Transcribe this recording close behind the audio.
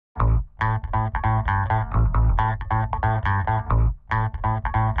Hey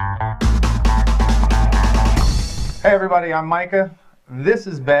everybody, I'm Micah. This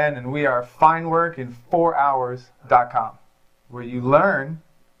is Ben, and we are findworkin4hours.com, where you learn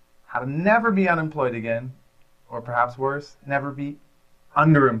how to never be unemployed again, or perhaps worse, never be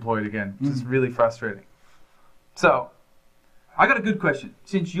underemployed again, which is really frustrating. So, I got a good question.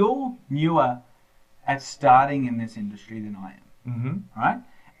 Since you're newer at starting in this industry than I am, right?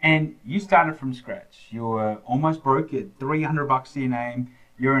 And you started from scratch. You were almost broke. You had $300 to your name.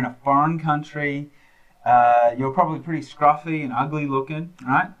 You're in a foreign country. You're probably pretty scruffy and ugly looking,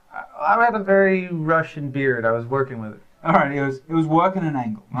 right? I had a very Russian beard. I was working with it. All right, it was working an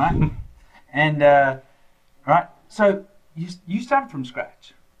angle, right? And right, so you started from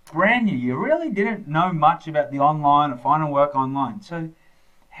scratch, brand new. You really didn't know much about the online or finding work online. So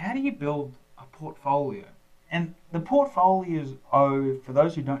how do you build a portfolio? And the portfolios, for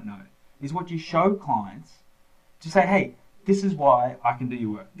those who don't know, is what you show clients to say, hey, this is why I can do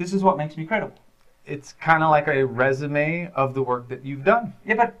your work. This is what makes me credible. It's kind of like a resume of the work that you've done.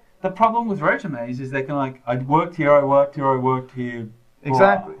 Yeah, but the problem with resumes is they can I worked here, I worked here, I worked here.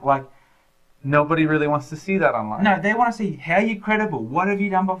 Exactly. Like, nobody really wants to see that online. no, they want to see how you're credible. What have you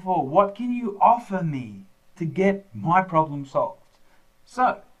done before? What can you offer me to get my problem solved?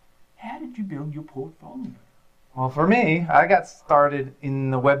 So, how did you build your portfolio? Well, for me, I got started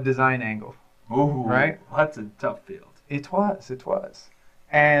in the web design angle. Oh, right? That's a tough field. It was.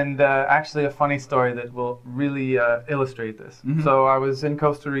 And actually a funny story that will really illustrate this. So I was in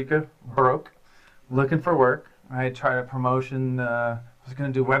Costa Rica, broke, looking for work. I tried a promotion. I was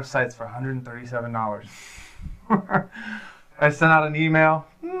going to do websites for $137. I sent out an email.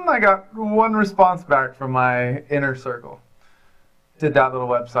 I got one response back from my inner circle. Did that little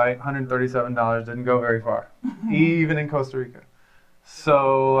website, $137, didn't go very far, even in Costa Rica.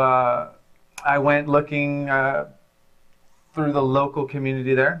 So I went looking through the local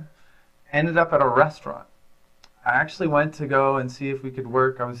community there, ended up at a restaurant. I actually went to go and see if we could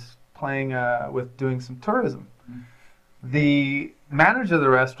work. I was playing with doing some tourism. The manager of the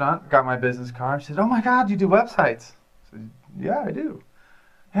restaurant got my business card. She said, "Oh my God, you do websites?" I said, "Yeah, I do."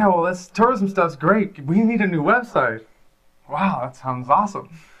 "Yeah, well, this tourism stuff's great. We need a new website." Wow, that sounds awesome.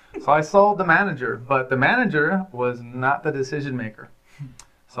 So I sold the manager, but the manager was not the decision maker.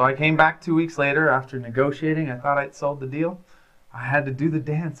 So I came back 2 weeks later after negotiating. I thought I'd sold the deal. I had to do the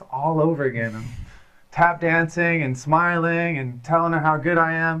dance all over again. I'm tap dancing and smiling and telling her how good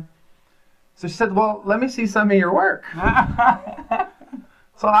I am. So she said, "Well, let me see some of your work."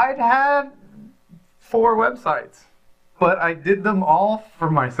 So I'd had 4 websites, but I did them all for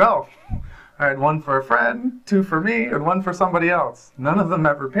myself. I had 1 for a friend, 2 for me, and 1 for somebody else. None of them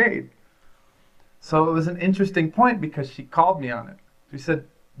ever paid. So it was an interesting point because she called me on it. She said,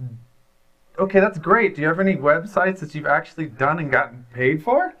 "Okay, that's great. Do you have any websites that you've actually done and gotten paid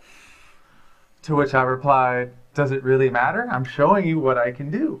for?" To which I replied, "Does it really matter? I'm showing you what I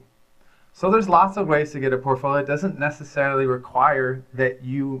can do." So there's lots of ways to get a portfolio. It doesn't necessarily require that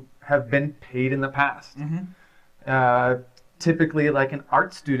you have been paid in the past. Typically, like an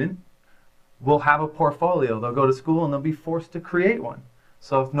art student will have a portfolio. They'll go to school and they'll be forced to create one.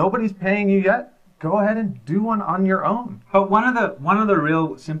 So if nobody's paying you yet, go ahead and do one on your own. But one of the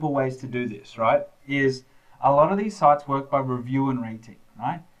real simple ways to do this, right, is a lot of these sites work by review and rating,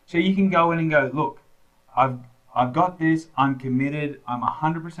 right? So you can go in and go, "Look, I've got this. I'm committed. I'm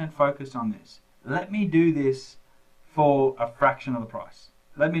 100% focused on this. Let me do this for a fraction of the price.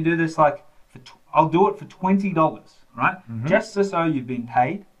 Let me do this I'll do it for $20, right? Just so you've been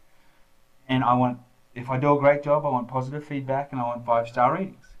paid. And if I do a great job, I want positive feedback and I want 5-star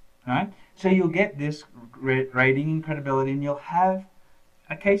ratings, right? So you'll get this rating and credibility, and you'll have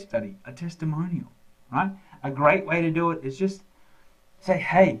a case study, a testimonial, right? A great way to do it is just say,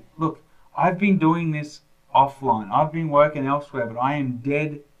 "Hey, look, I've been doing this offline. I've been working elsewhere, but I am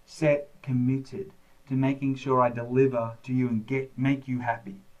dead set committed to making sure I deliver to you and make you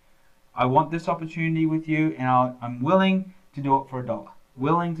happy. I want this opportunity with you, and I'm willing to do it for $1.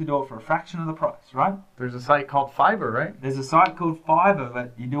 Willing to do it for a fraction of the price," right? There's a site called Fiverr, right? There's a site called Fiverr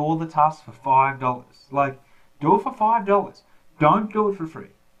that you do all the tasks for $5. Do it for $5. Don't do it for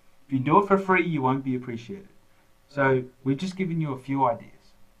free. If you do it for free, you won't be appreciated. So we've just given you a few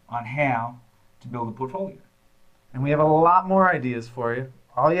ideas on how to build a portfolio. And we have a lot more ideas for you.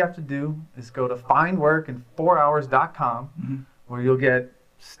 All you have to do is go to findworkin4hours.com, where you'll get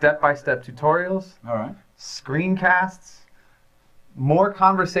step-by-step tutorials, All right. screencasts, more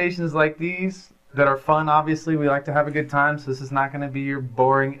conversations like these that are fun. Obviously, we like to have a good time, so this is not going to be your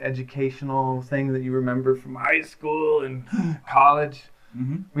boring educational thing that you remember from high school and college.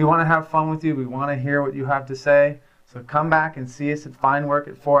 We want to have fun with you. We want to hear what you have to say. So come back and see us at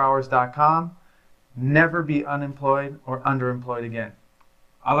findwork@4hours.com. Never be unemployed or underemployed again.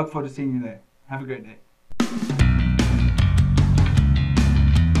 I look forward to seeing you there. Have a great day.